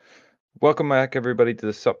Welcome back, everybody, to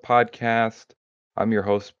the Sup Podcast. I'm your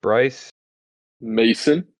host, Bryce,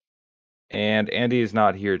 Mason. and Andy is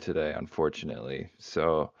not here today, unfortunately.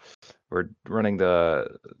 So we're running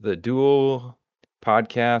the dual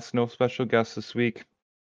podcast, no special guests this week.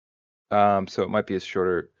 So it might be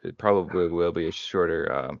it probably will be a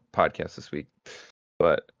shorter podcast this week.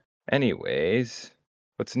 But anyways,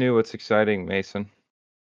 what's new? What's exciting, Mason?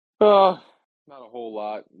 Not a whole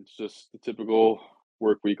lot. It's just the typical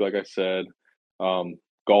work week, like I said.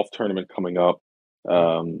 Golf tournament coming up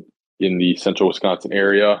in the central Wisconsin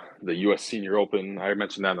area, the U.S. Senior Open. I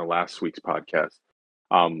mentioned that in the last week's podcast,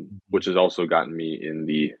 which has also gotten me in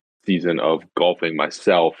the season of golfing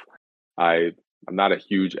myself. I'm not a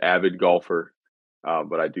huge avid golfer,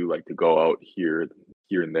 but I do like to go out here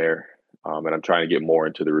and there, and I'm trying to get more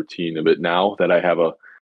into the routine of it now that I have a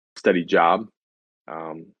steady job.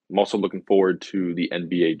 I'm also looking forward to the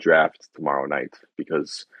NBA draft tomorrow night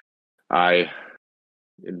because I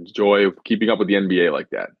enjoy keeping up with the NBA like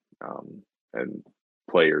that, and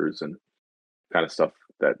players and kind of stuff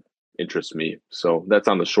that interests me. So that's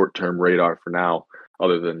on the short term radar for now,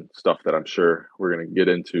 other than stuff that I'm sure we're going to get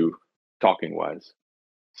into talking wise.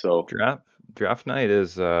 So, Draft night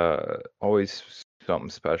is always something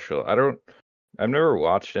special. I've never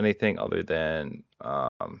watched anything other than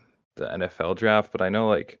the NFL draft, but I know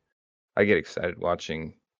like I get excited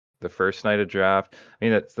watching the first night of draft. I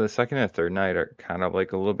mean, the second and third night are kind of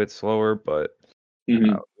like a little bit slower, but uh,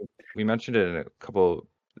 mhm. we mentioned it in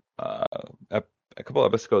uh, a couple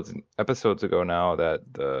episodes ago now that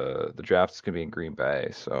the draft is gonna be in Green Bay,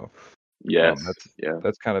 so Yes, that's yeah.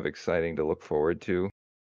 kind of exciting to look forward to.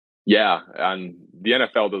 Yeah, and the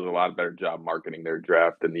NFL does a lot better job marketing their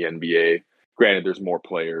draft than the NBA. Granted, there's more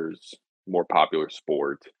players, more popular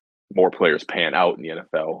sport, more players pan out in the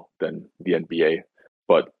NFL than the NBA,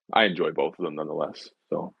 but I enjoy both of them nonetheless.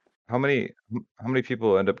 So, How many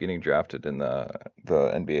people end up getting drafted in the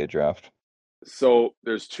NBA draft?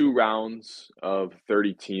 there's two rounds of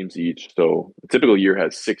 30 teams each. So a typical year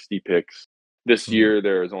has 60 picks. This Mhm. year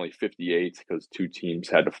there is only 58 because two teams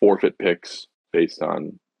had to forfeit picks based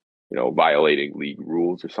on, violating league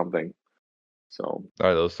rules or something. So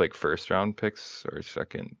Are those like first round picks or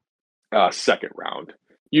second? second round.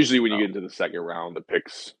 Usually, when you Oh, get into the second round, the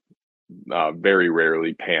picks very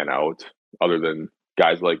rarely pan out, other than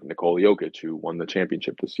guys like Nikola Jokic, who won the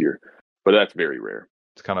championship this year. But that's very rare.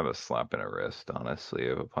 it's kind of a slap in the wrist, honestly,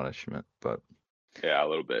 of a punishment. But Yeah, a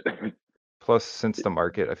little bit. plus, since the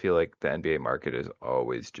market, I feel like the NBA market is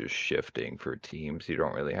always just shifting for teams. You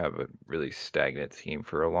don't really have a really stagnant team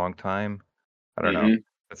for a long time. I don't know. hmm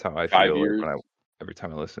That's how I Five feel like years. every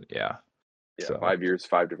time I listen. Yeah. Yeah, So, 5 years,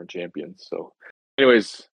 five different champions. So,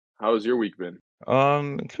 anyways, how's your week been?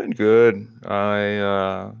 it's been good.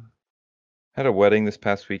 I had a wedding this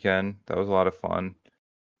past weekend. That was a lot of fun.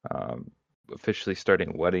 Um, Officially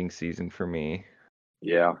starting wedding season for me.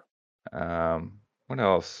 Yeah. What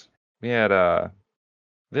else? We had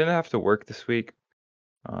didn't have to work this week.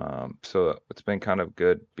 So it's been kind of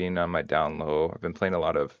good being on my down low. I've been playing a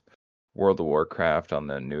lot of World of Warcraft on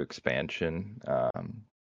the new expansion,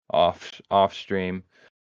 off stream.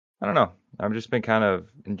 I don't know. I've just been kind of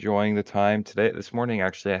enjoying the time today. This morning,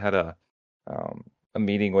 actually, I had um, a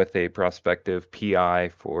meeting with a prospective PI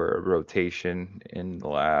for a rotation in the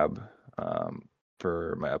lab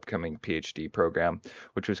for my upcoming PhD program,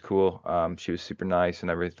 which was cool. She was super nice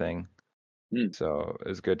and everything. Hmm. So it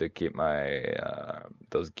was good to keep my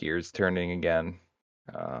those gears turning again.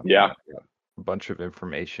 Yeah. I got a bunch of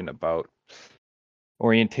information about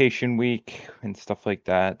orientation week and stuff like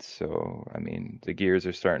that. So I mean, the gears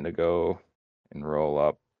are starting to go and roll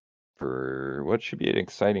up for what should be an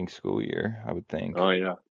exciting school year, I would think. Oh,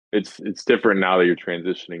 yeah. It's different now that you're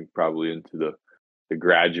transitioning probably into the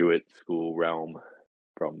graduate school realm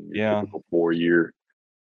from your Yeah, typical 4 year.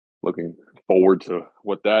 Looking forward to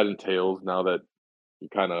what that entails now that you're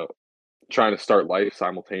kind of trying to start life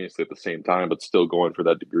simultaneously at the same time, but still going for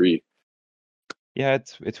that degree. yeah,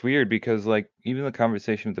 it's weird because like even the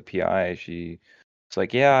conversation with the PI, it's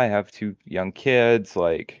like, yeah, I have two young kids,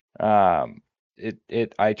 like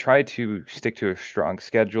I try to stick to a strong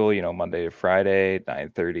schedule, Monday to Friday,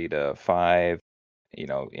 9:30 to 5,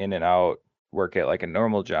 in and out, work at like a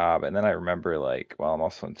normal job. And then I remember like, well, I'm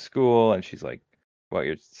also in school, and she's like, well,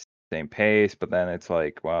 you're same pace, but then it's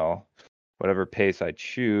like, well, whatever pace I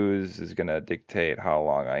choose is gonna dictate how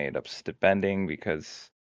long I end up spending because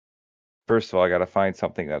first of all, I got to find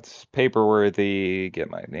something that's paper worthy, get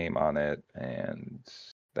my name on it, and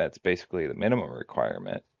that's basically the minimum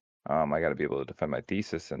requirement. I got to be able to defend my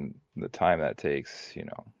thesis, and the time that takes,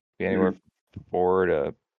 be anywhere Mm. from 4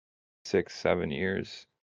 to 6, 7 years.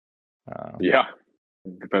 Yeah,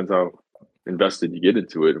 it depends how invested you get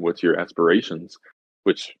into it and what's your aspirations,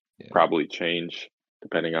 which Yeah, probably change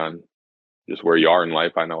depending on just where you are in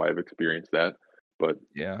life. I know I've experienced that, but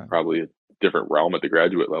yeah. probably a different realm at the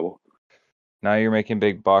graduate level. Now you're making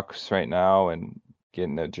big bucks right now and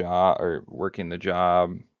getting a job or working the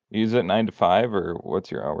job. Is it 9 to 5 or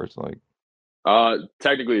what's your hours like?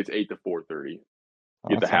 Technically it's 8 to 4:30. Oh, You get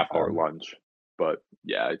the that's not half-hour bad. lunch, but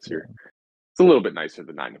yeah, Yeah. it's a little bit nicer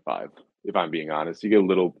than 9 to 5. If I'm being honest, you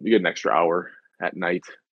get an extra hour at night.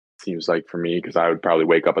 Seems like for me because I would probably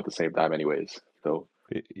wake up at the same time anyways. So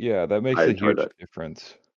Yeah, that I makes a enjoy huge that.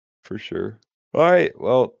 difference for sure. All right,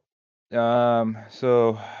 well,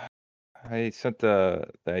 so I sent the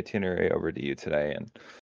itinerary over to you today, and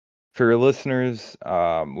for your listeners,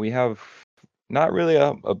 we have not really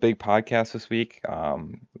a big podcast this week.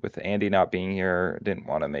 With Andy not being here, didn't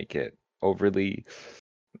want to make it overly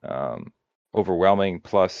um, overwhelming.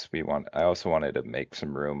 Plus, I also wanted to make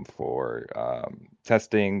some room for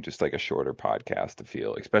testing, just like a shorter podcast to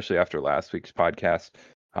feel, especially after last week's podcast.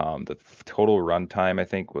 The total runtime I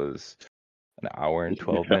think was an hour and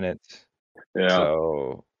 12 Yeah, minutes. yeah,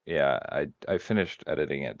 So yeah, I finished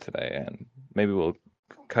editing it today, and maybe we'll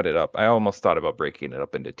cut it up. I almost thought about breaking it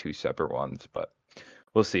up into two separate ones, but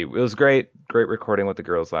we'll see. It was great recording with the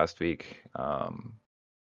girls last week.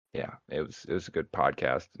 Yeah, it was a good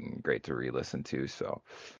podcast and great to re-listen to. So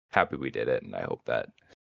happy we did it, and I hope that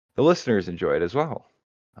the listeners enjoy it as well.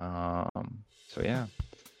 So yeah,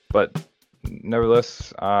 but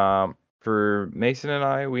nevertheless, for Mason and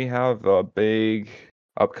I, we have a big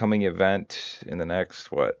upcoming event in the next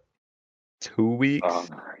 2 weeks uh,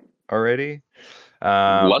 already.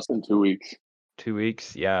 Um, less than 2 weeks, 2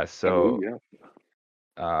 weeks, yeah. I believe. So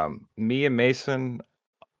Yeah. me and Mason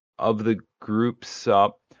of the groups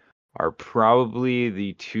up are probably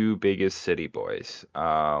the two biggest city boys.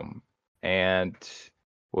 And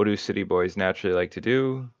what do city boys naturally like to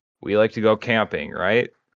do? We like to go camping, right?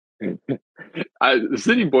 The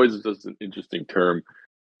city boys is just an interesting term,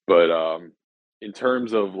 but in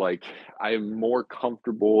terms of like, I am more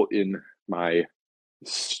comfortable my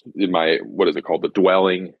in my what is it called, the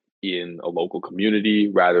dwelling in a local community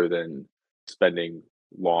rather than spending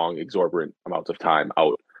long, exorbitant amounts of time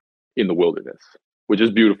out in the wilderness, which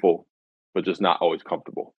is beautiful, but just not always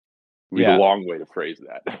comfortable. Would be the Yeah, long way to phrase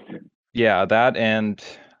that. yeah, that and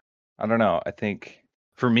I don't know. I think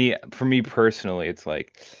for me personally, it's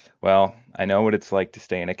like, well, I know what it's like to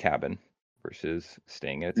stay in a cabin versus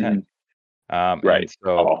staying in a tent. Mhm. And Right.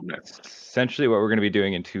 so Oh man. essentially what we're going to be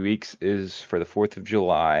doing in 2 weeks is for the 4th of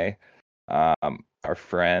July, our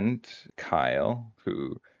friend Kyle,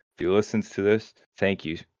 who if he listens to this, thank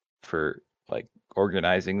you for like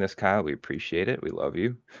organizing this, Kyle. We appreciate it. We love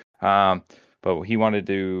you. Um, but he wanted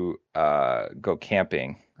to go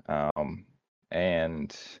camping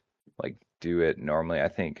and like do it normally.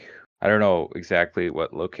 I don't know exactly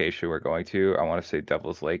what location we're going to. I want to say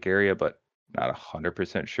Devil's Lake area, but not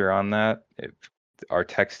 100% sure on that. Our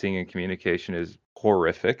texting and communication is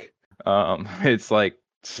horrific. It's like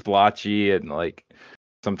splotchy and like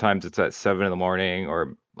sometimes it's at 7 in the morning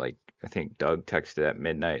or like I think Doug texted at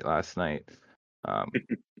midnight last night. Um,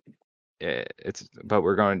 it's but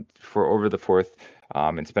we're going for over the 4th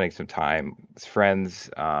and spending some time with friends,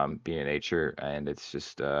 being in nature, and it's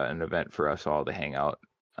just an event for us all to hang out,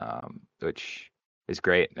 which is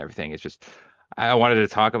great and everything. It's just I wanted to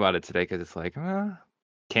talk about it today because it's like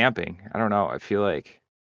camping. I don't know. I feel like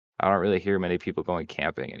I don't really hear many people going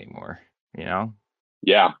camping anymore. You know?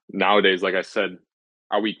 Yeah. Nowadays, like I said,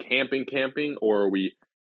 are we camping or are we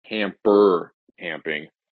camper camping?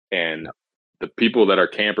 And Yeah. the people that are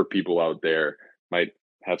camper people out there might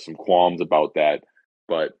have some qualms about that,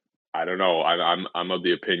 but I don't know. I'm of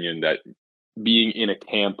the opinion that being in a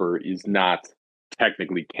camper is not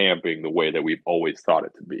technically camping the way that we've always thought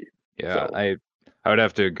it to be. Yeah, So, I would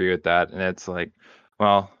have to agree with that. And it's like,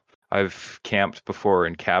 well, I've camped before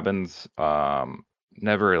in cabins,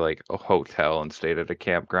 never like a hotel and stayed at a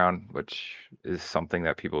campground, which is something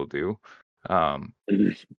that people do. Um,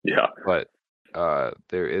 yeah. but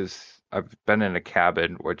I've been in a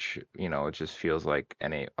cabin, which, it just feels like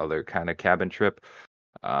any other kind of cabin trip.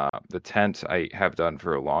 The tent I have done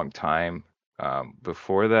for a long time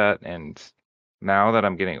before that, and now that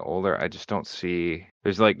I'm getting older, I just don't see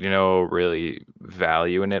there's like really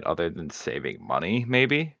value in it other than saving money,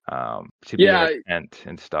 maybe. To be in a Yeah, tent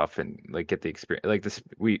and stuff and like get the experience. Like this,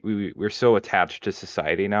 we're so attached to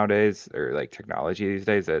society nowadays or like technology these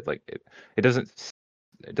days that like it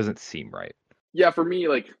doesn't seem right. yeah, for me,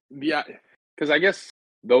 like, yeah, because I guess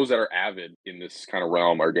those that are avid in this kind of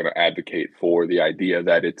realm are going to advocate for the idea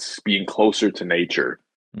that it's being closer to nature.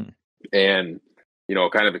 Mm. and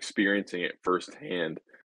kind of experiencing it firsthand.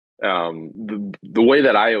 The way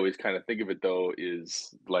that I always kind of think of it though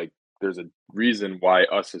is like there's a reason why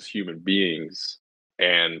us as human beings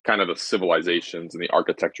and kind of the civilizations and the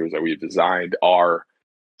architectures that we've designed are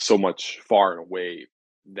so much far and away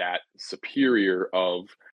that superior of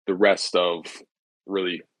the rest of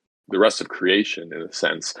really the rest of creation in a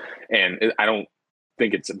sense. And I don't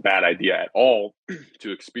think it's a bad idea at all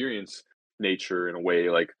to experience nature in a way.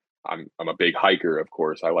 Like I'm a big hiker, of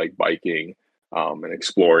course. I like biking and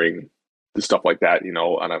exploring the stuff like that,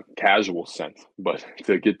 on a casual sense. But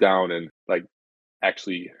to get down and like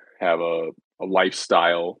actually have a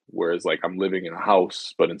lifestyle, whereas like I'm living in a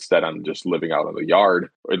house, but instead I'm just living out in the yard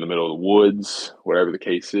or in the middle of the woods, whatever the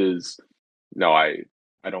case is. No, I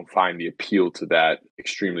don't find the appeal to that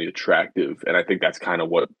extremely attractive. And I think that's kind of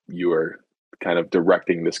what you are kind of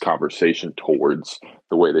directing this conversation towards,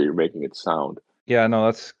 the way that you're making it sound. Yeah,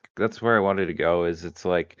 no, that's where I wanted to go. Is it's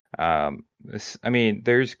like I mean,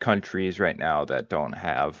 there's countries right now that don't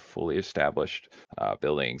have fully established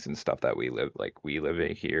buildings and stuff that we live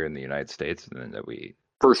in here in the United States, and then that we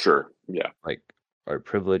For sure. Yeah. like are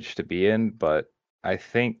privileged to be in. But I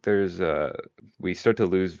think we start to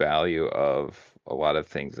lose value of a lot of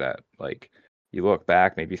things that, like, you look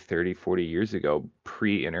back maybe 30, 40 years ago,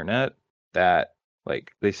 pre-internet, that,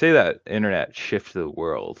 like, they say that internet shifted the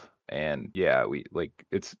world, and yeah, we like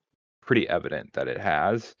it's pretty evident that it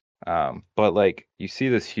has. But like you see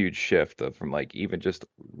this huge shift from like even just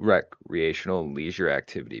recreational and leisure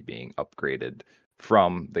activity being upgraded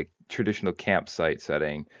from the traditional campsite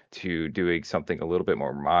setting to doing something a little bit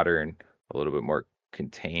more modern, a little bit more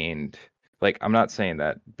contained. Like, I'm not saying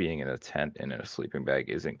that being in a tent and in a sleeping bag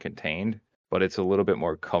isn't contained, but it's a little bit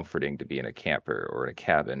more comforting to be in a camper or in a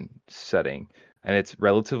cabin setting. And it's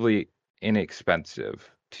relatively inexpensive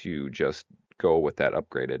to just go with that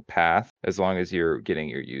upgraded path as long as you're getting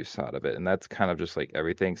your use out of it. And that's kind of just like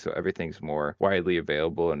everything. So everything's more widely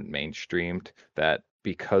available and mainstreamed, that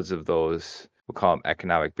because of those, we'll call them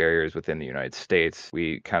economic barriers within the United States,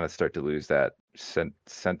 we kind of start to lose that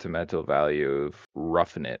sentimental value of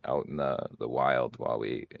roughing it out in the wild while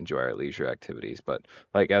we enjoy our leisure activities. But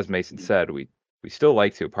like as Mason said, we still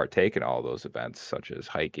like to partake in all those events, such as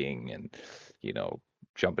hiking and, you know,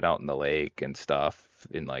 jumping out in the lake and stuff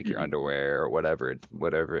in like your Mhm. underwear or whatever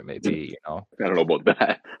it may be, I don't know about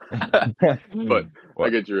that, but I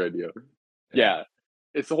What? get your idea. Yeah. Yeah,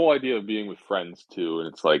 it's the whole idea of being with friends too, and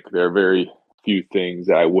it's like there are very few things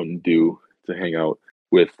that I wouldn't do to hang out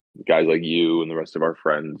with guys like you and the rest of our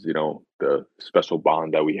friends. The special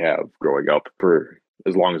bond that we have growing up for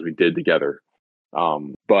as long as we did together.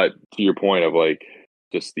 But to your point of like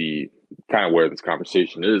just the kind of where this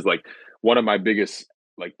conversation is, like one of my biggest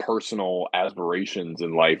like personal aspirations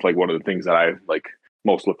in life, like one of the things that I like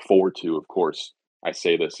most look forward to, of course, I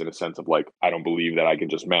say this in a sense of like I don't believe that I can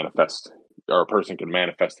just manifest, or a person can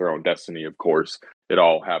manifest their own destiny. Of course, it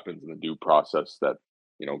all happens in the due process that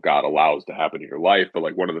God allows to happen in your life. But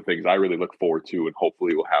like one of the things I really look forward to, and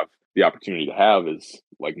hopefully will have the opportunity to have, is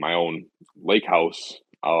like my own lake house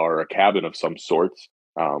or a cabin of some sorts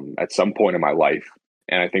at some point in my life.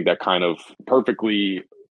 And I think that kind of perfectly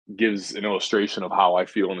gives an illustration of how I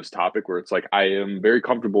feel on this topic, where it's like I am very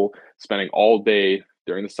comfortable spending all day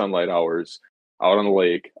during the sunlight hours out on the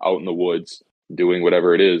lake, out in the woods, doing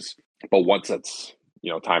whatever it is. But once it's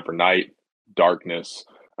time for night, darkness,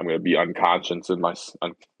 I'm going to be unconscious in my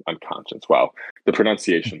unconscious. Wow, the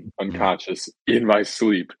pronunciation, unconscious in my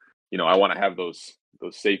sleep. I want to have those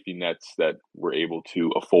safety nets that we're able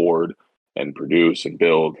to afford and produce and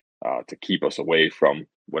build to keep us away from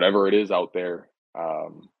whatever it is out there.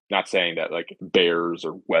 Not saying that like bears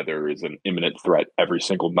or weather is an imminent threat every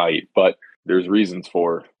single night, but there's reasons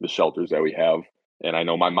for the shelters that we have. And I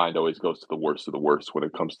know my mind always goes to the worst of the worst when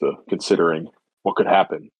it comes to considering what could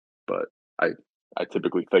happen. But I I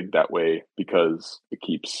typically think that way because it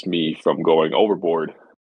keeps me from going overboard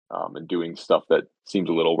and doing stuff that seems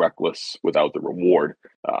a little reckless without the reward,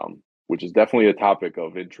 which is definitely a topic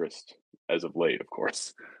of interest as of late, of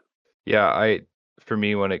course. Yeah, for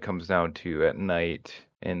me, when it comes down to at night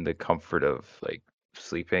and the comfort of like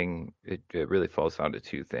sleeping, it really falls down to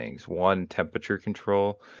two things. One, temperature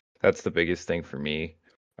control. That's the biggest thing for me.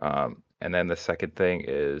 And then the second thing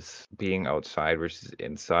is being outside versus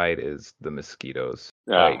inside is the mosquitoes.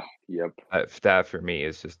 Like Yep. that for me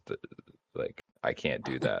is just like I can't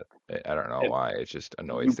do that. I don't know And why. It just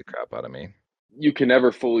annoys you the crap out of me. you can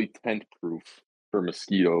never fully tent proof for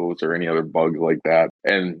mosquitoes or any other bug like that.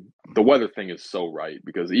 And the weather thing is so right,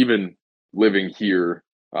 because even living here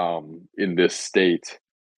in this state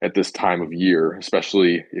at this time of year,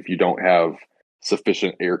 especially if you don't have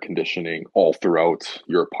sufficient air conditioning all throughout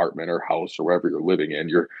your apartment or house or wherever you're living in.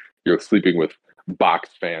 You're sleeping with box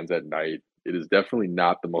fans at night. It is definitely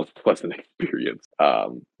not the most pleasant experience.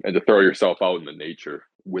 And to throw yourself out in the nature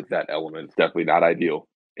with that element is definitely not ideal.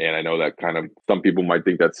 And I know that kind of some people might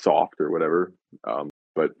think that's soft or whatever,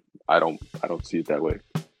 but I don't see it that way.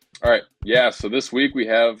 All right, yeah. So this week we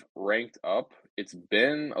have ranked up. It's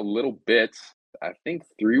been a little bit, I think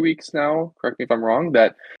 3 weeks now. Correct me if I'm wrong.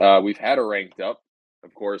 That we've had a ranked up.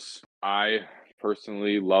 Of course, I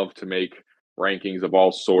personally love to make rankings of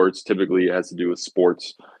all sorts. Typically, it has to do with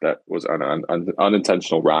sports. That was an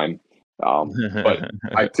unintentional rhyme. But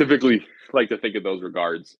I typically like to think of those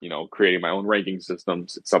regards, creating my own ranking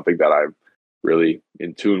systems. It's something that I'm really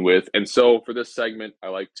in tune with. And so for this segment, I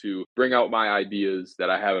like to bring out my ideas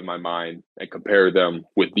that I have in my mind and compare them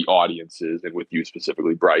with the audiences and with you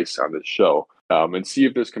specifically, Bryce, on this show, and see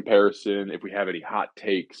if there's comparison, if we have any hot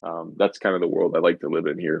takes. That's kind of the world I like to live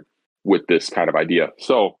in here with this kind of idea.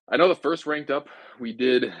 So I know the first ranked up, we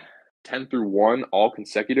did 10 through 1 all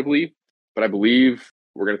consecutively, but I believe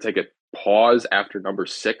we're going to take a pause after number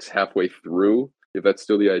 6 halfway through, if that's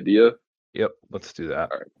still the idea. Yep, let's do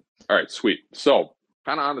that. All right, sweet. So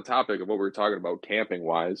kind of on the topic of what we were talking about camping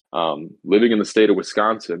wise, living in the state of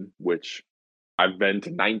Wisconsin, which I've been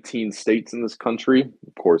to 19 states in this country.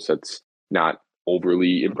 Of course, that's not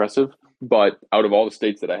overly impressive, but out of all the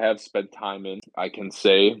states that I have spent time in, I can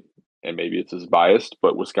say, and maybe it's as biased,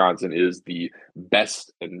 but Wisconsin is the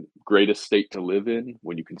best and greatest state to live in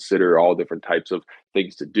when you consider all different types of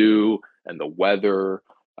things to do and the weather,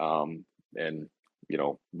 and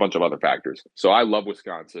a bunch of other factors. So I love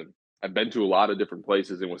Wisconsin. I've been to a lot of different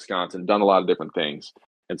places in Wisconsin, done a lot of different things.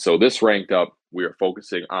 And so this ranked up, we are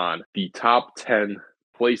focusing on the top 10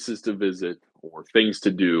 places to visit or things to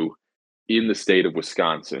do in the state of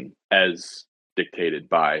Wisconsin as dictated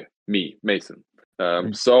by me, Mason.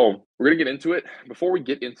 So we're going to get into it. Before we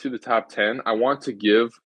get into the top 10, I want to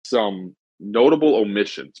give some notable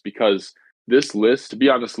omissions because this list, to be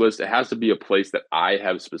on this list, it has to be a place that I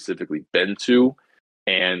have specifically been to.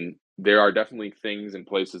 And there are definitely things and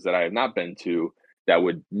places that I have not been to that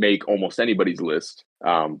would make almost anybody's list.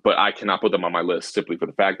 But I cannot put them on my list simply for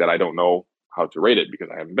the fact that I don't know how to rate it because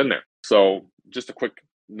I haven't been there. So just a quick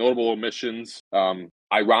notable omissions.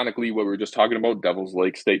 Ironically, what we were just talking about, Devil's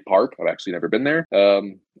Lake State Park. I've actually never been there.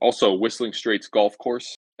 Also, Whistling Straits Golf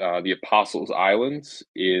Course, the Apostles Islands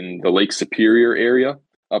in the Lake Superior area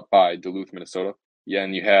up by Duluth, Minnesota. Yeah,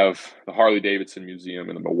 and you have the Harley-Davidson Museum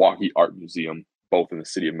and the Milwaukee Art Museum, both in the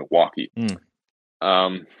city of Milwaukee.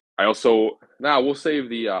 We'll save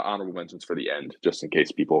the honorable mentions for the end, just in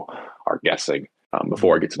case people are guessing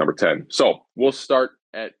before I get to number 10. So we'll start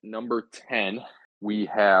at number 10. We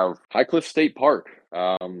have Highcliffe State Park.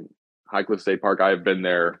 Highcliffe State Park, I've been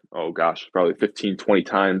there, probably 15, 20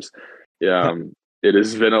 times. It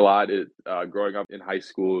has been a lot. Growing up in high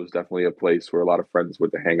school, it was definitely a place where a lot of friends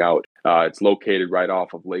went to hang out. It's located right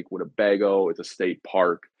off of Lake Winnebago. It's a state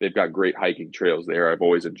park. They've got great hiking trails there. I've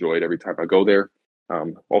always enjoyed every time I go there.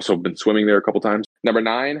 Also been swimming there a couple times. Number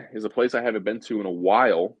 9 is a place I haven't been to in a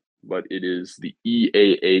while, but it is the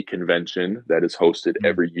EAA convention that is hosted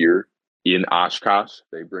every year in Oshkosh.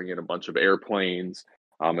 They bring in a bunch of airplanes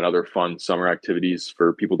and other fun summer activities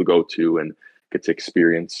for people to go to and get to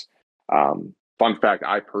experience. Fun fact,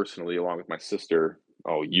 I personally, along with my sister,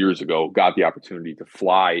 years ago, got the opportunity to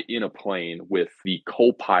fly in a plane with the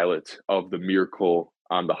co-pilot of the Miracle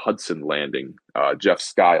on the Hudson landing, Jeff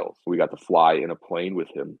Skiles. We got to fly in a plane with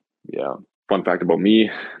him. Yeah. Fun fact about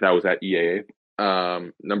me, that was at EAA.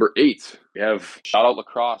 Number 8, we have shout out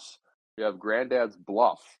lacrosse. We have Granddad's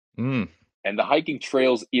Bluff. And the hiking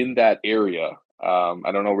trails in that area,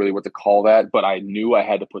 I don't know really what to call that, but I knew I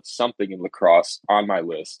had to put something in lacrosse on my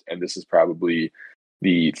list. And this is probably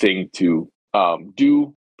the thing to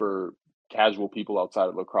do for casual people outside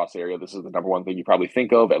of the lacrosse area. This is the number one thing you probably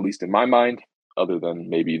think of, at least in my mind, other than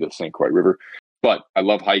maybe the St. Croix River. But I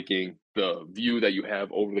love hiking. The view that you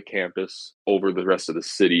have over the campus, over the rest of the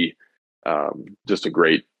city, just a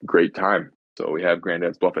great, great time. So we have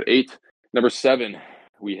Granddad's Bluff at 8. Number 7,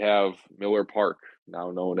 we have Miller Park,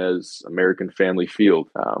 now known as American Family Field.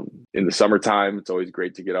 In the summertime, it's always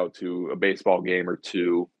great to get out to a baseball game or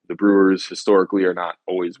two. The Brewers historically are not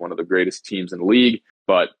always one of the greatest teams in the league,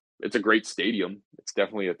 but it's a great stadium. It's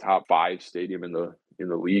definitely a top 5 stadium in the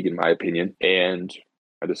league, in my opinion. And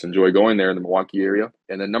I just enjoy going there in the Milwaukee area.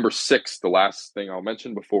 And then number 6, the last thing I'll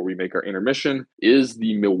mention before we make our intermission, is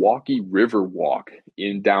the Milwaukee River Walk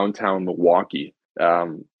in downtown Milwaukee.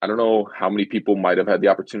 I don't know how many people might have had the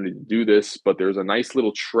opportunity to do this, but there's a nice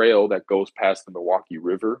little trail that goes past the Milwaukee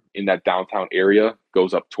River in that downtown area,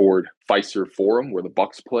 goes up toward Fiserv Forum where the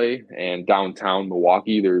Bucks play, and downtown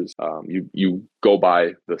Milwaukee. There's you go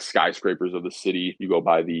by the skyscrapers of the city, you go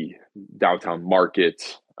by the downtown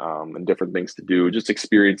market, and different things to do. Just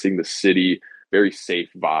experiencing the city, very safe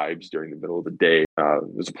vibes during the middle of the day.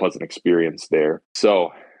 It was a pleasant experience there. So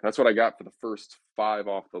that's what I got for the first five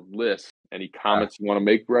off the list. Any comments you want to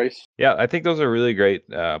make, Bryce? Yeah, I think those are really great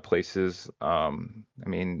places. I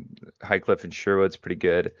mean, Highcliffe and Sherwood's pretty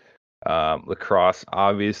good. Lacrosse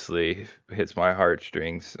obviously hits my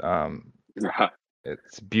heartstrings.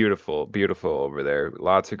 It's beautiful, beautiful over there.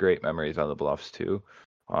 Lots of great memories on the Bluffs too.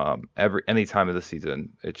 Any time of the season,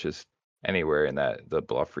 it's just anywhere in the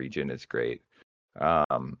Bluff region is great.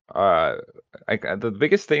 Um, uh, the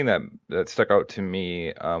biggest thing that stuck out to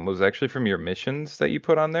me was actually from your missions that you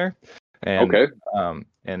put on there, and Okay.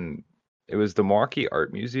 and it was the Milwaukee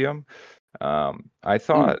Art Museum. I Mm.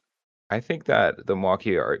 thought I think that the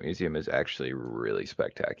Milwaukee Art Museum is actually really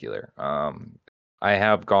spectacular. I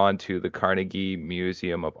have gone to the Carnegie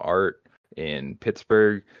Museum of Art in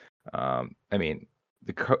Pittsburgh. I mean,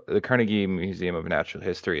 the Carnegie Museum of Natural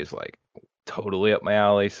History is like totally up my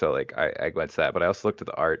alley. So like I went to that, but I also looked at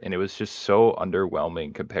the art, and it was just so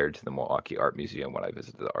underwhelming compared to the Milwaukee Art Museum when I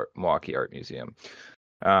visited the Milwaukee Art Museum.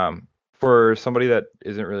 For somebody that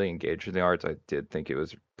isn't really engaged in the arts, I did think it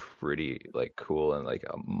was pretty like cool and like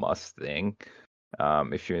a must thing.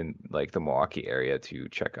 If you're in like the Milwaukee area to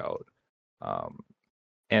check out. Um,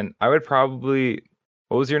 and I would probably,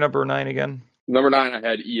 what was your number nine again? Number nine, I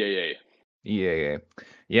had EAA. EAA.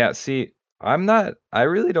 Yeah, see, I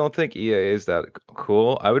really don't think EAA is that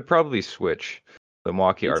cool. I would probably switch the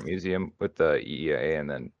Milwaukee Art Museum with the EAA and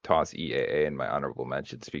then toss EAA in my honorable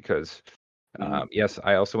mentions because, Mhm. yes,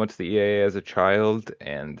 I also went to the EAA as a child,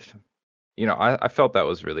 and I felt that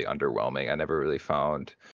was really underwhelming. I never really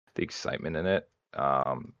found the excitement in it.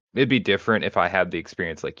 It'd be different if I had the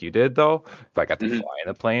experience like you did, though, if I got to Mhm. fly in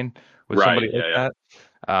a plane with Right. somebody like Yeah. Yeah.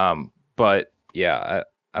 that. But yeah,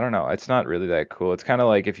 I don't know. It's not really that cool. It's kind of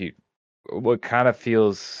like what kind of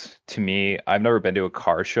feels to me, I've never been to a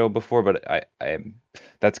car show before, but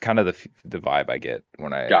that's kind of the vibe I get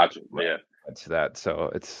Gotcha. when I Yeah. went to that.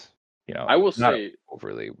 So it's, I will not say,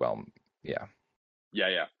 overly well, yeah. yeah,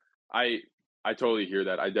 yeah. I I totally hear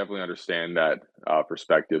that. I definitely understand that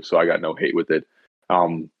perspective. So I got no hate with it.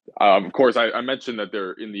 Um, of course, I mentioned that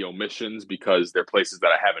they're in the omissions because they're places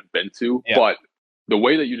that I haven't been to. Yeah. But the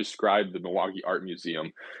way that you described the Milwaukee Art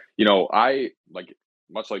Museum, I like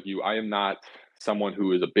much like you. I am not someone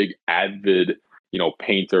who is a big avid,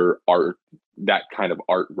 painter, art, that kind of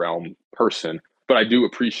art realm person. But I do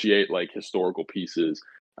appreciate like historical pieces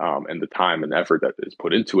and the time and effort that is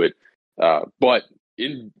put into it. But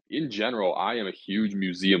in general, I am a huge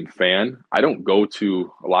museum fan. I don't go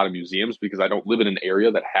to a lot of museums because I don't live in an area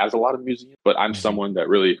that has a lot of museums, but I'm Mhm. someone that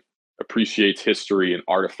really appreciates history and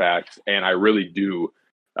artifacts, and I really do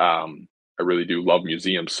love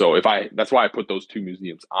museums. So that's why I put those two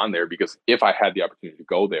museums on there because if I had the opportunity to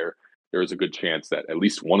go there, there is a good chance that at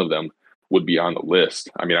least one of them would be on the list.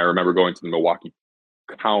 I mean, I remember going to the Milwaukee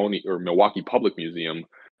County or Milwaukee Public Museum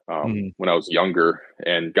Mhm. when I was younger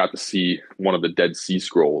and got to see one of the Dead Sea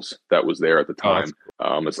Scrolls that was there at the Oh, that's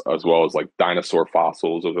time, as well as like dinosaur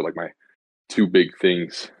fossils. Those are like my two big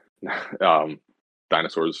things. um,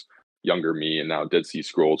 Dinosaurs, younger me, and now Dead Sea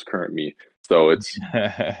Scrolls, current me. So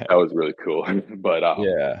that was really cool. But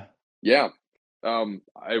yeah. yeah,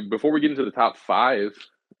 before we get into the top five,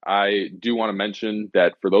 I do want to mention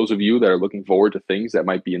that for those of you that are looking forward to things that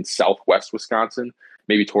might be in Southwest Wisconsin,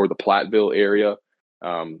 maybe toward the Platteville area,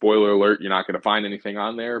 spoiler alert, you're not going to find anything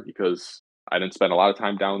on there because I didn't spend a lot of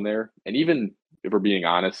time down there. And even if we're being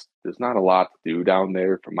honest, there's not a lot to do down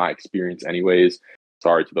there from my experience, anyways.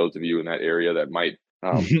 Sorry to those of you in that area that might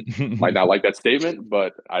not like that statement,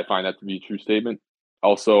 but I find that to be a true statement.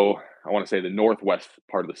 Also, I want to say the northwest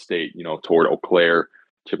part of the state, toward Eau Claire,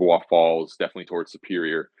 Chippewa Falls, definitely towards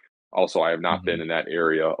Superior. Also, I have not been Mhm. in that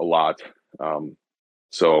area a lot,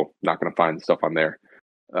 so not going to find stuff on there.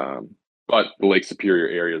 Um, but the Lake Superior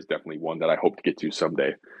area is definitely one that I hope to get to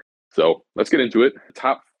someday. So let's get into it.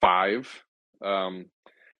 Top five. Um,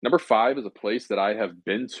 Number five is a place that I have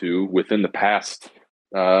been to within the past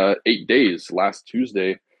 8 days. Last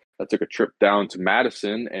Tuesday, I took a trip down to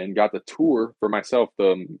Madison and got the tour for myself,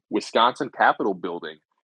 the Wisconsin Capitol building.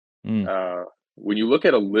 Mm. Uh, when you look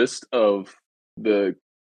at a list of the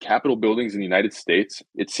Capitol buildings in the United States,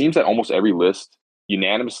 it seems that almost every list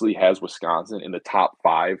unanimously has Wisconsin in the top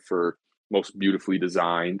five for most beautifully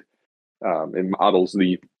designed and models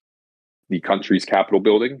the the country's Capitol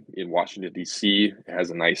building in Washington, D.C. It has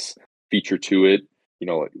a nice feature to it,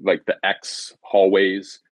 like the X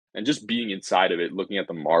hallways, and just being inside of it, looking at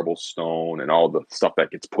the marble stone and all the stuff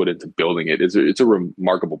that gets put into building it. It's a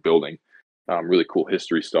remarkable building. Really cool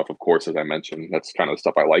history stuff, of course, as I mentioned. That's kind of the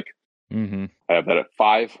stuff I like. Mm-hmm. I have that at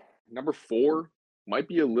 5. Number 4 might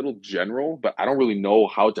be a little general, but I don't really know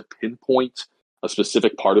how to pinpoint a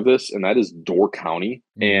specific part of this, and that is Door County.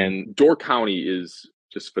 Mm-hmm. And Door County is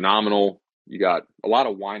just phenomenal. You got a lot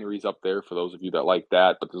of wineries up there for those of you that like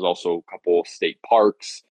that, but there's also a couple state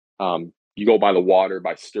parks. You go by the water,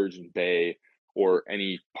 by Sturgeon Bay, or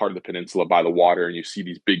any part of the peninsula by the water, and you see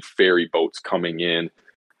these big ferry boats coming in.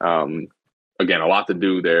 Again, a lot to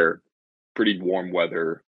do there. Pretty warm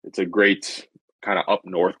weather. It's a great kind of up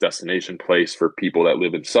north destination place for people that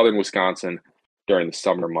live in southern Wisconsin during the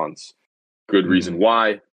summer months. Good reason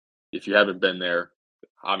why. If you haven't been there,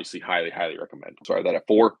 obviously highly recommend. Sorry, that at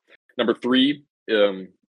 4. Number 3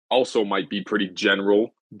 also might be pretty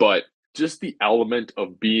general, but just the element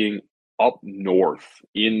of being up north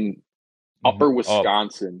in upper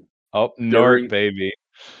Wisconsin up north, baby.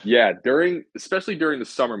 Yeah, especially during the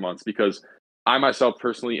summer months, because I myself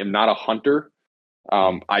personally am not a hunter.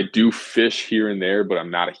 I do fish here and there, but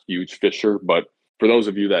I'm not a huge fisher. But for those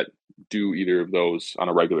of you that do either of those on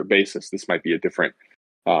a regular basis, this might be a different,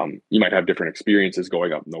 you might have different experiences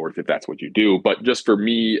going up north if that's what you do. But just for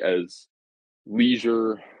me as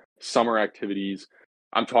leisure, summer activities,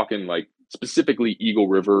 I'm talking like specifically Eagle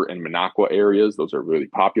River and Minocqua areas. Those are really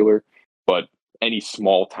popular. But any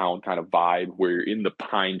small town kind of vibe where you're in the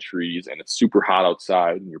pine trees and it's super hot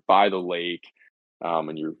outside and you're by the lake,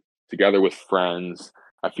 and you're together with friends.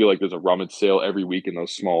 I feel like there's a rummage sale every week in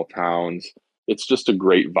those small towns. It's just a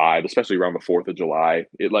great vibe, especially around the 4th of July.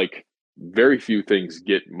 It like very few things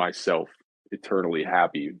get myself eternally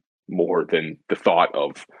happy more than the thought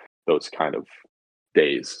of those kind of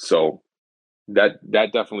days. So that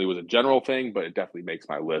definitely was a general thing, but it definitely makes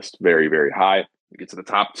my list very, very high. We get to the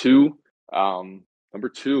top 2. Number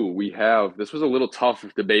 2, we have, this was a little tough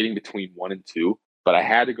debating between 1 and 2, but I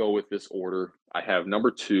had to go with this order. I have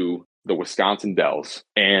number 2, the Wisconsin Dells.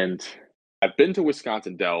 And I've been to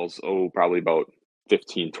Wisconsin Dells, probably about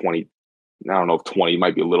 15, 20. I don't know if 20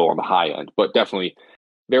 might be a little on the high end, but definitely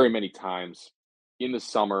very many times. In the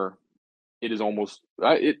summer, it is almost,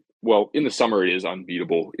 in the summer, it is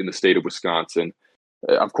unbeatable in the state of Wisconsin.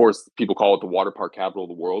 Of course, people call it the water park capital of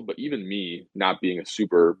the world, but even me, not being a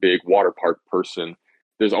super big water park person,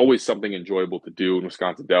 there's always something enjoyable to do in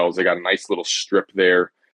Wisconsin Dells. They got a nice little strip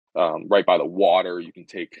there, right by the water. You can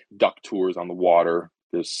take duck tours on the water.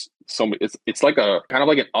 There's it's like a kind of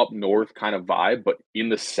like an up north kind of vibe, but in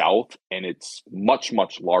the south, and it's much,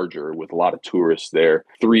 much larger with a lot of tourists there.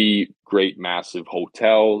 3 great, massive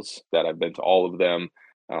hotels that I've been to all of them.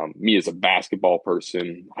 Me as a basketball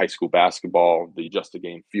person, high school basketball, the Just a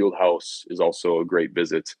Game Fieldhouse is also a great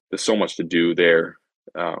visit. There's so much to do there,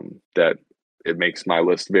 that it makes my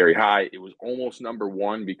list very high. It was almost number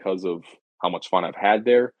 1 because of how much fun I've had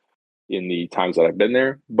there in the times that I've been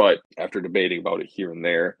there. But after debating about it here and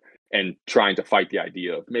there and trying to fight the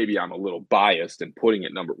idea of maybe I'm a little biased and putting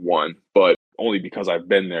it number 1, but only because I've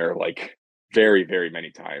been there like very, very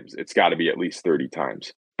many times. It's got to be at least 30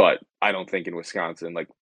 times. But I don't think in Wisconsin, like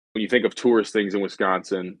when you think of tourist things in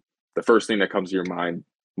Wisconsin, the first thing that comes to your mind,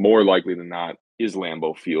 more likely than not, is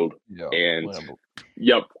Lambeau Field. Yeah, and Lambeau.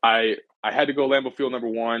 Yep, I had to go Lambeau Field number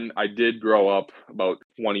 1. I did grow up about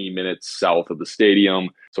 20 minutes south of the stadium,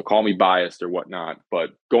 so call me biased or whatnot. But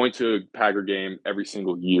going to a Packer game every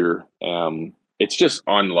single year, it's just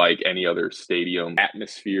unlike any other stadium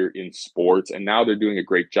atmosphere in sports. And now they're doing a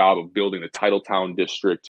great job of building the Titletown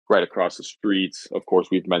district right across the streets. Of course,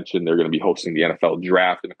 we've mentioned they're going to be hosting the NFL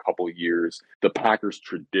draft in a couple of years. The Packers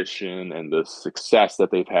tradition and the success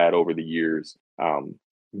that they've had over the years,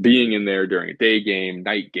 being in there during a day game,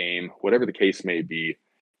 night game, whatever the case may be,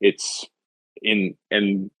 it's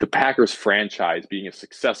and the Packers franchise being as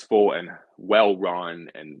successful and well run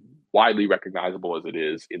and widely recognizable as it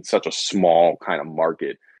is in such a small kind of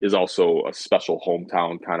market is also a special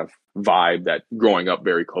hometown kind of vibe that growing up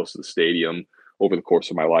very close to the stadium over the course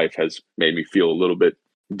of my life has made me feel a little bit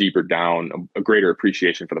deeper down, a greater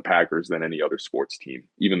appreciation for the Packers than any other sports team,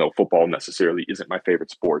 even though football necessarily isn't my favorite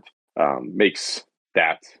sport. Makes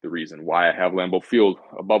that the reason why I have Lambeau Field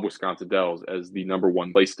above Wisconsin Dells as the number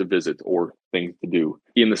 1 place to visit or things to do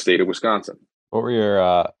in the state of Wisconsin. What were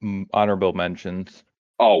your honorable mentions?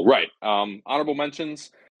 Oh, right. Honorable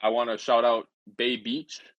mentions. I want to shout out Bay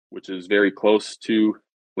Beach, which is very close to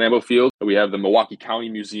Lambeau Field. We have the Milwaukee County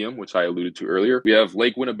Museum, which I alluded to earlier. We have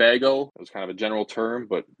Lake Winnebago. It was kind of a general term,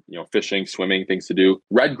 but fishing, swimming, things to do.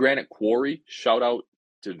 Red Granite Quarry. Shout out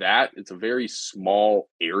to that. It's a very small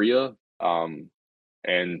area,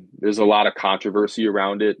 and there's a lot of controversy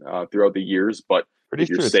around it throughout the years. But Pretty if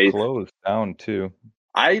you're sure it's safe, closed down too.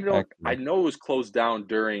 I Actually. know it was closed down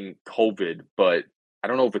during COVID, but I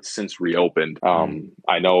don't know if it's since reopened. Mm.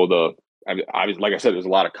 I know like I said, there's a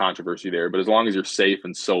lot of controversy there, but as long as you're safe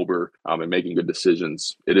and sober and making good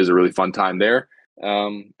decisions, it is a really fun time there.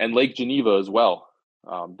 And Lake Geneva as well,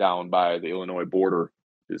 down by the Illinois border,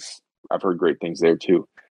 I've heard great things there too.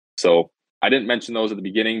 So I didn't mention those at the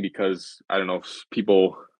beginning because I don't know if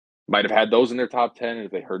people might have had those in their top 10. And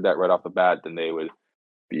if they heard that right off the bat, then they would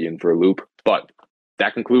be in for a loop. But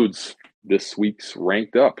that concludes this week's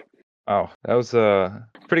Ranked Up. Oh, that was a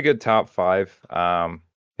pretty good top 5.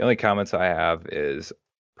 The only comments I have is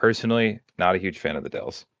personally not a huge fan of the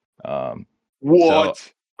Dells. So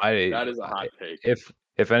What? I, That is a hot take.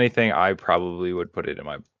 if anything, I probably would put it in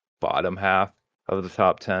my bottom half of the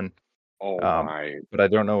top 10. Oh my. But I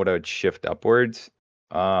don't know what I would shift upwards.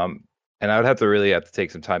 And I would have to take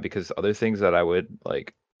some time because other things that I would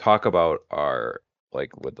like talk about are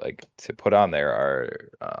would like to put on there are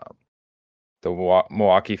the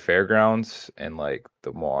Milwaukee Fairgrounds and like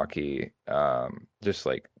the Milwaukee just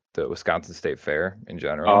like the Wisconsin State Fair in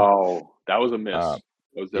general. Oh, that was a miss. Um,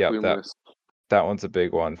 That was yep, definitely a miss. that one's a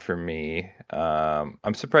big one for me.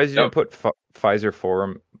 I'm surprised you Yep. didn't put Pfizer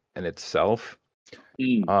Forum in itself.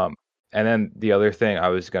 Mm. And then the other thing I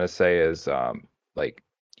was gonna say is like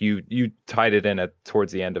you tied it in at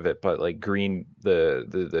towards the end of it, but like Green,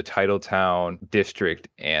 the Titletown district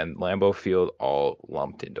and Lambeau Field all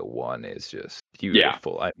lumped into one is just Yeah.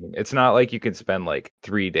 beautiful. I mean, it's not like you can spend like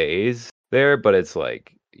 3 days there, but it's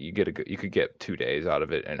like you could get 2 days out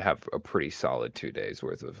of it and have a pretty solid 2 days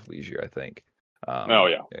worth of leisure, I think. Oh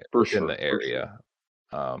yeah, for Within sure. the For sure. area.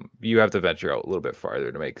 You have to venture out a little bit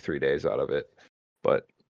farther to make 3 days out of it, but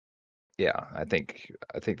yeah, I think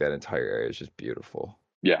that entire area is just beautiful.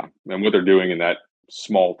 Yeah, and what they're doing in that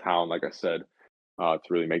small town, like I said, to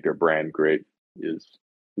really make their brand great is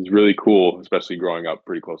really cool, especially growing up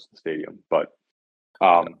pretty close to the stadium. But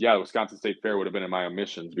yeah, the Wisconsin State Fair would have been in my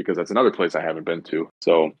omissions because that's another place I haven't been to.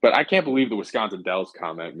 So, but I can't believe the Wisconsin Dells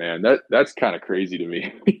comment, man. That's kind of crazy to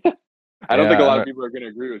me. I don't think a Yeah, lot of people are going to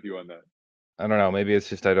agree with you on that. I don't know. Maybe it's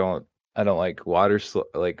just I don't like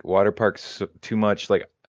water parks too much. Like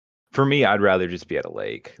for me, I'd rather just be at a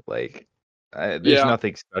lake. Like there's Yeah,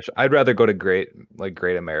 nothing special. I'd rather go to Great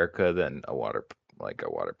America than a water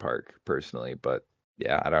park personally. But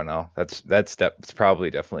yeah, I don't know. It's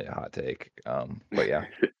probably definitely a hot take. But yeah.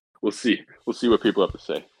 we'll see. We'll see what people have to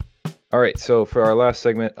say. All right, so for our last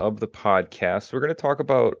segment of the podcast, we're going to talk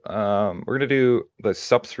about we're going to do the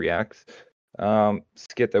Sups React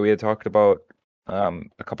skit that we had talked about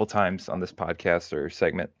a couple times on this podcast or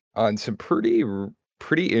segment on some pretty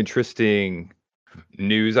interesting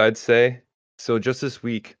news, I'd say. So just this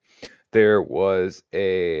week, there was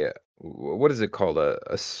what is it called?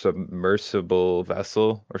 A submersible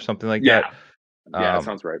vessel or something like Yeah, that. yeah, that Um,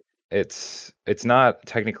 sounds right. it's not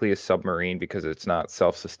technically a submarine because it's not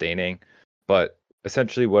self-sustaining, but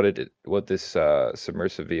essentially what this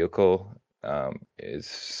submersive vehicle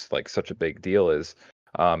is like such a big deal is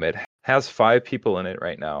it has 5 people in it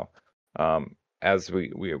right now. As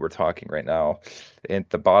we were talking right now, at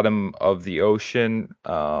the bottom of the ocean,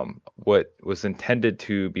 what was intended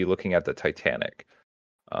to be looking at the Titanic.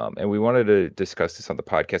 And we wanted to discuss this on the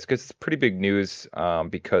podcast because it's pretty big news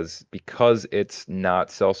because it's not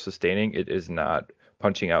self-sustaining, it is not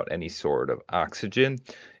punching out any sort of oxygen.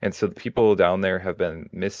 And so the people down there have been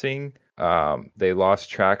missing. They lost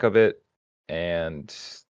track of it, and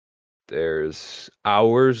there's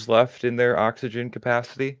hours left in their oxygen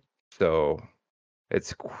capacity. So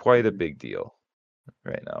it's quite a Mhm. big deal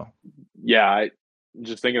right now. Yeah,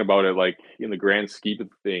 just thinking about it, like in the grand scheme of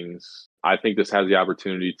things, I think this has the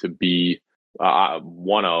opportunity to be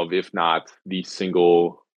one of, if not the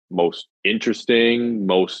single most interesting,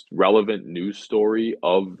 most relevant news story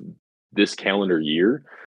of this calendar year.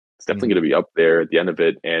 It's definitely Mhm. going to be up there at the end of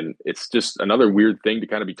it. And it's just another weird thing to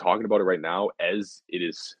kind of be talking about it right now as it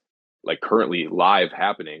is like currently live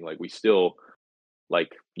happening. Like we still,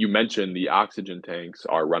 like you mentioned, the oxygen tanks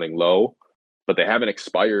are running low, but they haven't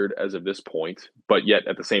expired as of this point. But yet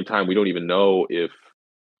at the same time, we don't even know if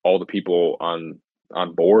all the people on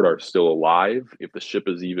board are still alive, if the ship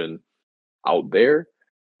is even out there.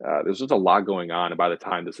 There's just a lot going on, and by the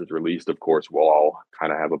time this is released, of course, we'll all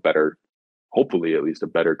kind of have a better, hopefully at least a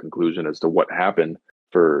better conclusion as to what happened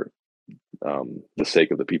for the sake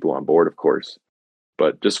of the people on board, of course.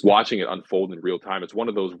 But just watching it unfold in real time, it's one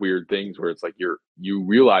of those weird things where it's like you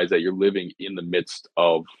realize that you're living in the midst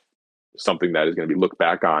of something that is going to be looked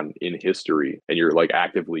back on in history, and you're like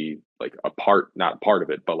actively like a part, not part of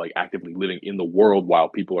it, but like actively living in the world while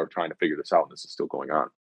people are trying to figure this out and this is still going on.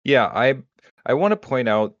 Yeah, I want to point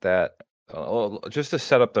out that just to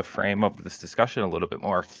set up the frame of this discussion a little bit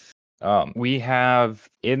more, we have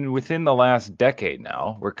within the last decade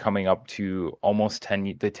now, we're coming up to almost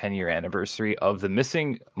the 10-year anniversary of the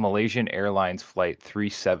missing Malaysian Airlines Flight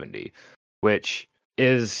 370, which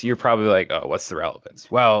is, you're probably like, oh, what's the relevance?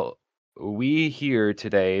 Well, we here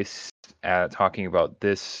today talking about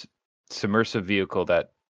this submersive vehicle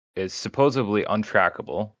that is supposedly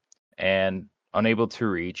untrackable and unable to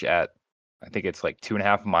reach at, I think it's like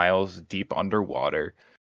 2.5 miles deep underwater,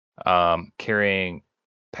 carrying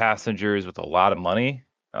passengers with a lot of money.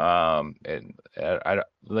 And I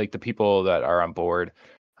like the people that are on board.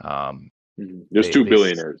 There's They two they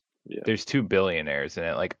billionaires. Yeah. There's two billionaires in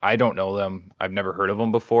it. Like, I don't know them. I've never heard of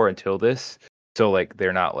them before until this. So like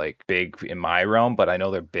they're not like big in my realm, but I know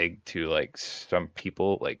they're big to like some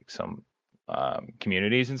people, like some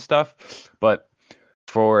communities and stuff. But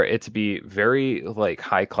for it to be very like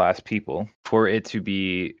high class people, for it to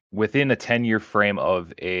be within a 10-year frame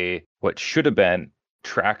of a what should have been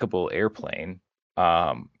trackable airplane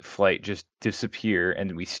flight just disappear,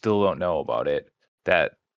 and we still don't know about it,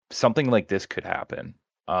 that something like this could happen,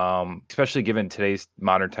 especially given today's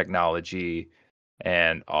modern technology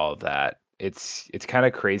and all of that. It's kind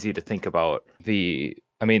of crazy to think about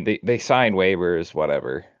I mean, they sign waivers,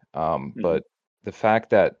 whatever. Mm-hmm. But the fact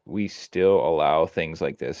that we still allow things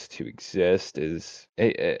like this to exist is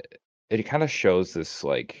it kind of shows this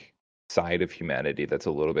like side of humanity that's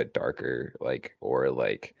a little bit darker, like, or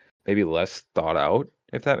like maybe less thought out,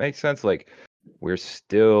 if that makes sense. Like, we're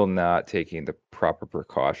still not taking the proper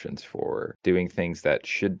precautions for doing things that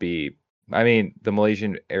should be. I mean, the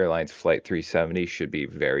Malaysian Airlines Flight 370 should be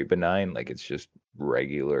very benign. Like, it's just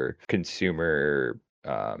regular consumer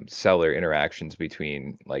seller interactions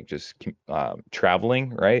between like just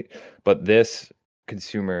traveling, right? But this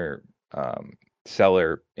consumer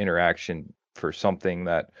seller interaction for something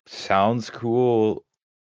that sounds cool,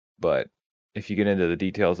 but if you get into the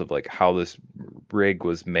details of like how this rig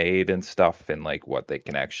was made and stuff and like what they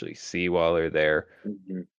can actually see while they're there,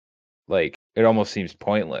 Mm-hmm. like it almost seems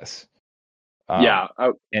pointless. Um, Yeah,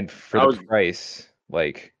 I, and for I the was price,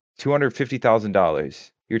 like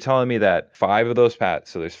 $250,000, you're telling me that five of those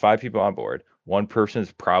so there's five people on board. One person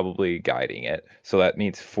is probably guiding it. So that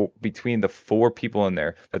means between the four people in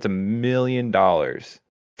there, that's $1 million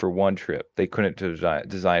for one trip. They couldn't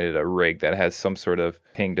design it a rig that has some sort of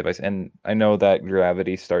ping device. And I know that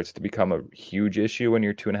gravity starts to become a huge issue when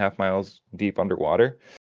you're 2.5 miles deep underwater,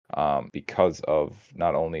 because of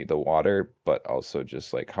not only the water, but also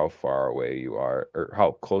just like how far away you are or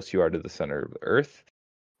how close you are to the center of the earth,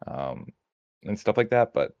 um, and stuff like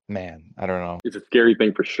that. But man, I don't know. it's a scary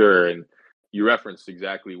thing for sure. And you referenced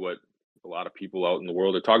exactly what a lot of people out in the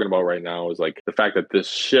world are talking about right now is like the fact that this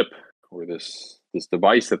ship or this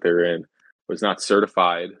device that they're in was not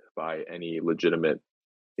certified by any legitimate,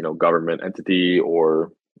 government entity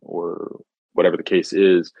or whatever the case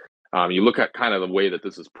is. You look at kind of the way that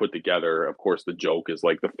this is put together. Of course, the joke is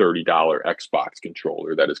like the $30 Xbox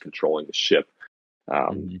controller that is controlling the ship.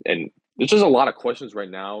 Mhm. And there's just a lot of questions right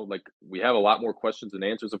now. Like we have a lot more questions than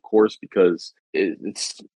answers, of course, because it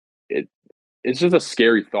it's just a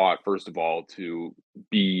scary thought. First of all, to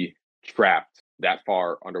be trapped that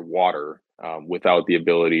far underwater without the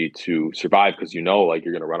ability to survive, because like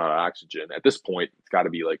you're going to run out of oxygen. At this point, it's got to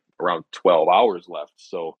be like around 12 hours left.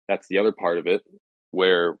 So that's the other part of it,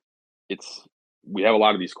 where it's we have a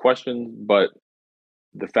lot of these questions, but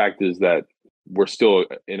the fact is that we're still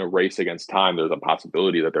in a race against time. There's a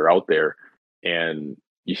possibility that they're out there, and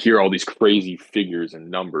you hear all these crazy figures and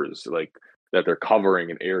numbers, like that they're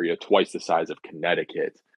covering an area twice the size of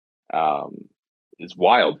Connecticut. Um, is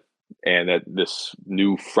wild, and that this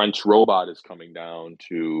new French robot is coming down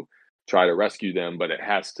to try to rescue them, but it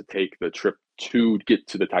has to take the trip to get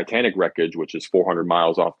to the Titanic wreckage, which is 400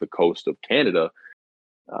 miles off the coast of Canada,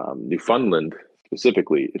 Newfoundland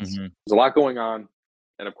specifically. Mhm. There's a lot going on,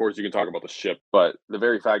 and of course you can talk about the ship, but the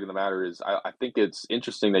very fact of the matter is, I think it's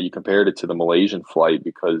interesting that you compared it to the Malaysian flight,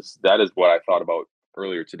 because that is what I thought about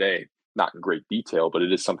earlier today. Not in great detail, but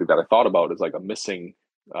it is something that I thought about as like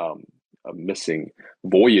um, a missing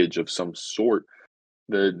voyage of some sort.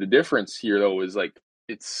 The difference here though is like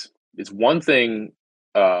it's one thing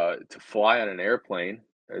to fly on an airplane,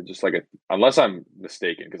 just like unless I'm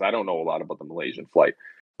mistaken, because I don't know a lot about the Malaysian flight,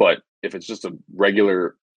 but if it's just a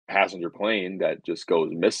regular passenger plane that just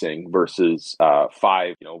goes missing versus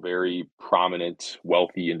five, very prominent,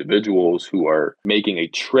 wealthy individuals who are making a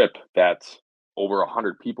trip that over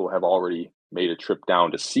 100 people have already made a trip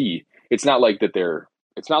down to see. It's not like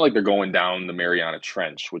they're going down the Mariana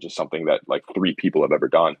Trench, which is something that like three people have ever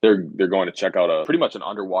done. They're going to check out a pretty much an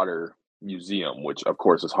underwater museum, which of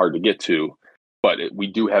course is hard to get to, but we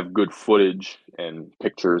do have good footage and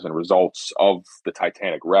pictures and results of the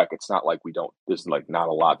Titanic wreck. It's not like we don't. There's like not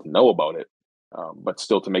a lot to know about it, but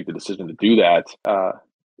still to make the decision to do that,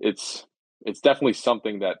 it's it's definitely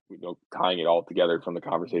something that tying it all together from the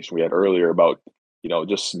conversation we had earlier about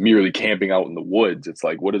just merely camping out in the woods. It's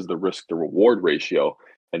like, what is the risk to reward ratio?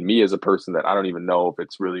 And me as a person that I don't even know if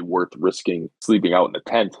it's really worth risking sleeping out in a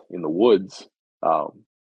tent in the woods. Um,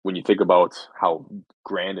 when you think about how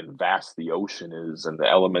grand and vast the ocean is and the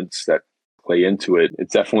elements that play into it, it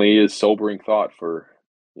definitely is sobering thought for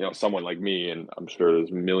someone like me, and I'm sure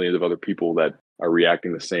there's millions of other people that are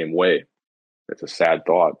reacting the same way. It's a sad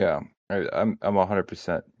thought. Yeah, I'm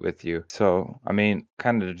 100% with you. So, I mean,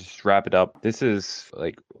 kind of just wrap it up. This is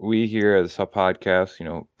like we here as a podcast,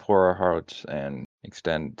 pour our hearts and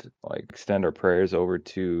extend our prayers over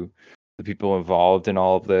to the people involved in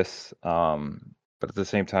all of this. But at the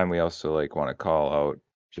same time, we also like want to call out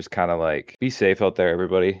just kind of like be safe out there,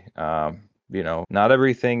 everybody. Not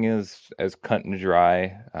everything is as cut and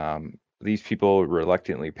dry. These people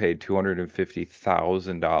reluctantly paid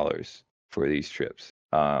 $250,000 for these trips.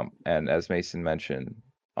 And as Mason mentioned,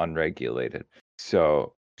 unregulated.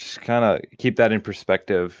 So just kind of keep that in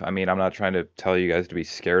perspective. I mean, I'm not trying to tell you guys to be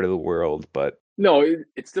scared of the world, but No, it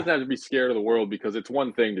doesn't have to be scared of the world, because it's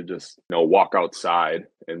one thing to just walk outside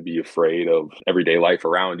and be afraid of everyday life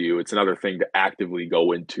around you. It's another thing to actively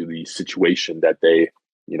go into the situation that they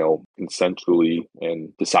consensually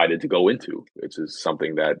and decided to go into, which is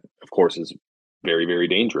something that, of course, is very, very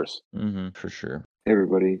dangerous. for sure. Hey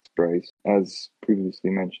everybody, it's Bryce. As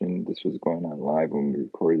previously mentioned, this was going on live when we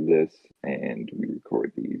recorded this, and we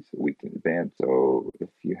record these a week in advance. So if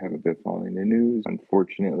you haven't been following the news,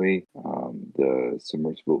 unfortunately, the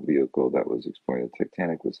submersible vehicle that was exploring the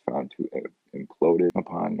Titanic was found to have imploded.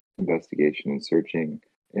 Upon investigation and searching,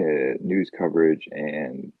 news coverage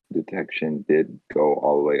and detection did go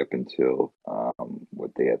all the way up until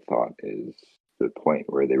what they had thought is the point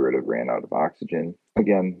where they would have ran out of oxygen.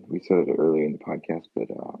 Again, we said it earlier in the podcast, but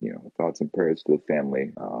thoughts and prayers to the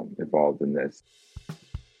family involved in this.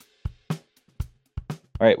 All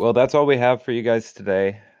right, well, that's all we have for you guys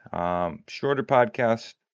today. Shorter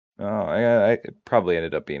podcast. I probably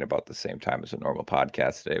ended up being about the same time as a normal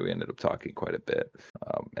podcast today. We ended up talking quite a bit,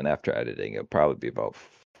 and after editing, it'll probably be about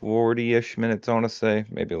 40-ish minutes, I want to say,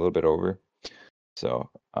 maybe a little bit over. So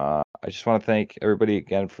I just want to thank everybody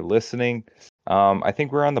again for listening. I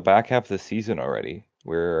think we're on the back half of the season already.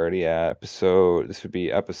 We're already at this would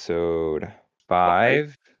be episode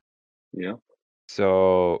 5. Yeah.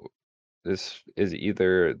 So this is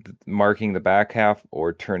either marking the back half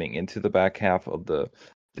or turning into the back half of the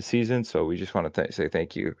season. So we just want to say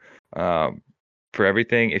thank you for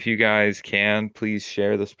everything. If you guys can, please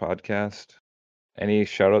share this podcast. Any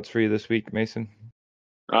shout outs for you this week, Mason?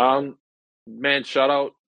 Man, shout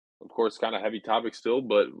out, of course, kind of heavy topic still,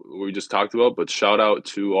 but we just talked about, but shout out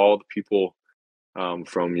to all the people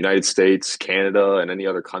from United States, Canada, and any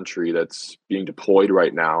other country that's being deployed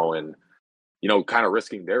right now, and kind of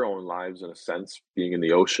risking their own lives in a sense, being in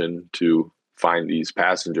the ocean to find these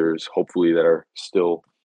passengers, hopefully that are still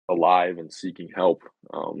alive and seeking help.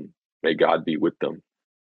 May God be with them.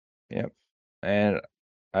 Yep. And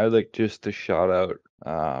I would like just to shout out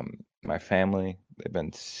my family. They've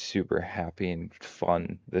been super happy and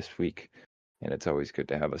fun this week. And it's always good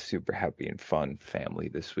to have a super happy and fun family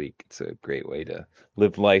this week. It's a great way to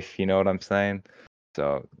live life, you know what I'm saying?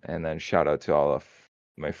 So, and then shout out to all of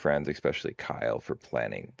my friends, especially Kyle, for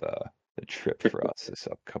planning the trip for us this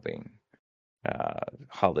upcoming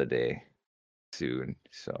holiday soon.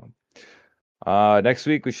 So, next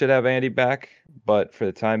week we should have Andy back, but for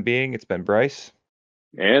the time being, it's been Bryce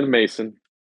and Mason.